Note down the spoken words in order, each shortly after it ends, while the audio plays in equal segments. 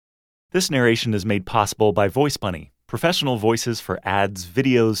This narration is made possible by Voice Bunny, professional voices for ads,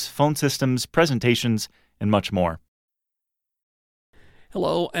 videos, phone systems, presentations, and much more.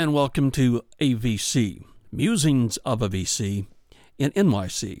 Hello and welcome to AVC, Musings of a VC in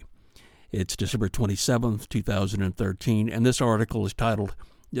NYC. It's December 27th, 2013, and this article is titled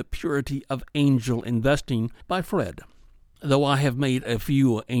The Purity of Angel Investing by Fred. Though I have made a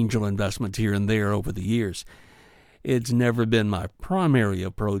few angel investments here and there over the years, it's never been my primary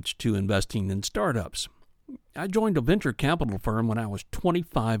approach to investing in startups. I joined a venture capital firm when I was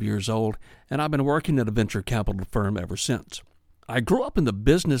 25 years old, and I've been working at a venture capital firm ever since. I grew up in the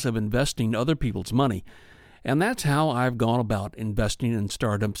business of investing other people's money, and that's how I've gone about investing in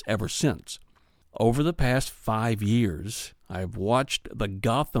startups ever since. Over the past 5 years, I've watched the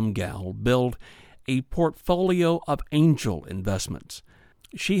Gotham gal build a portfolio of angel investments.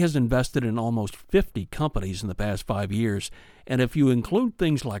 She has invested in almost 50 companies in the past 5 years, and if you include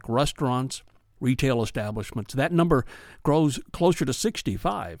things like restaurants, retail establishments, that number grows closer to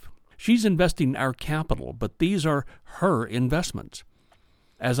 65. She's investing our capital, but these are her investments.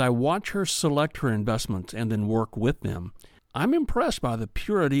 As I watch her select her investments and then work with them, I'm impressed by the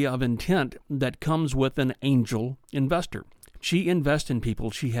purity of intent that comes with an angel investor. She invests in people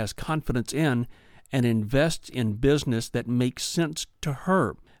she has confidence in and invests in business that makes sense to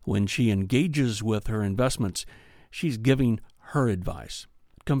her. When she engages with her investments, she's giving her advice.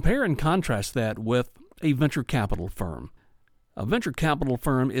 Compare and contrast that with a venture capital firm. A venture capital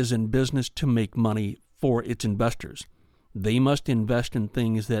firm is in business to make money for its investors. They must invest in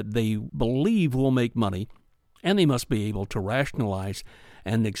things that they believe will make money, and they must be able to rationalize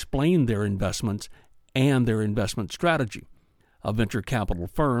and explain their investments and their investment strategy. A venture capital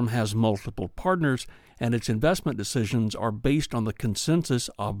firm has multiple partners, and its investment decisions are based on the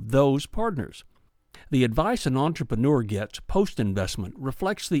consensus of those partners. The advice an entrepreneur gets post-investment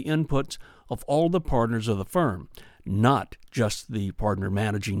reflects the inputs of all the partners of the firm, not just the partner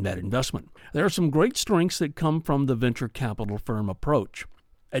managing that investment. There are some great strengths that come from the venture capital firm approach.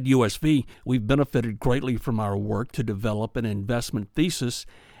 At USV, we've benefited greatly from our work to develop an investment thesis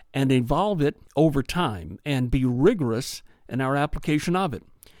and evolve it over time and be rigorous in our application of it.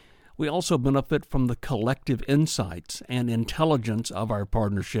 We also benefit from the collective insights and intelligence of our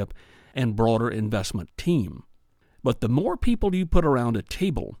partnership and broader investment team. But the more people you put around a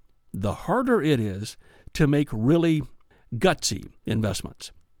table, the harder it is to make really gutsy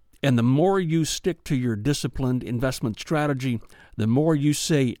investments. And the more you stick to your disciplined investment strategy, the more you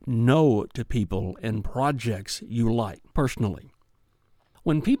say no to people and projects you like personally.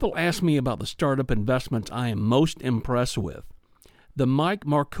 When people ask me about the startup investments I am most impressed with, the Mike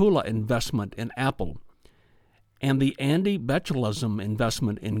Markula investment in Apple and the Andy Bechtolsheim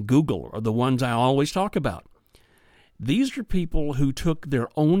investment in Google are the ones I always talk about. These are people who took their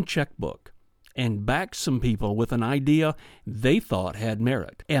own checkbook and backed some people with an idea they thought had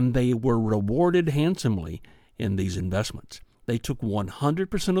merit, and they were rewarded handsomely in these investments. They took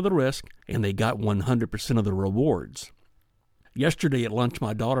 100% of the risk, and they got 100% of the rewards. Yesterday at lunch,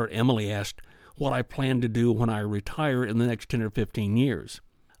 my daughter Emily asked what I plan to do when I retire in the next 10 or 15 years.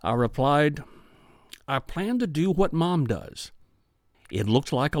 I replied, I plan to do what Mom does. It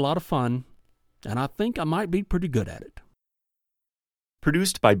looks like a lot of fun, and I think I might be pretty good at it.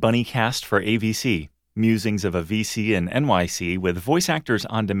 Produced by BunnyCast for AVC, Musings of a VC in NYC with voice actors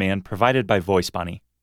on demand provided by Voice Bunny.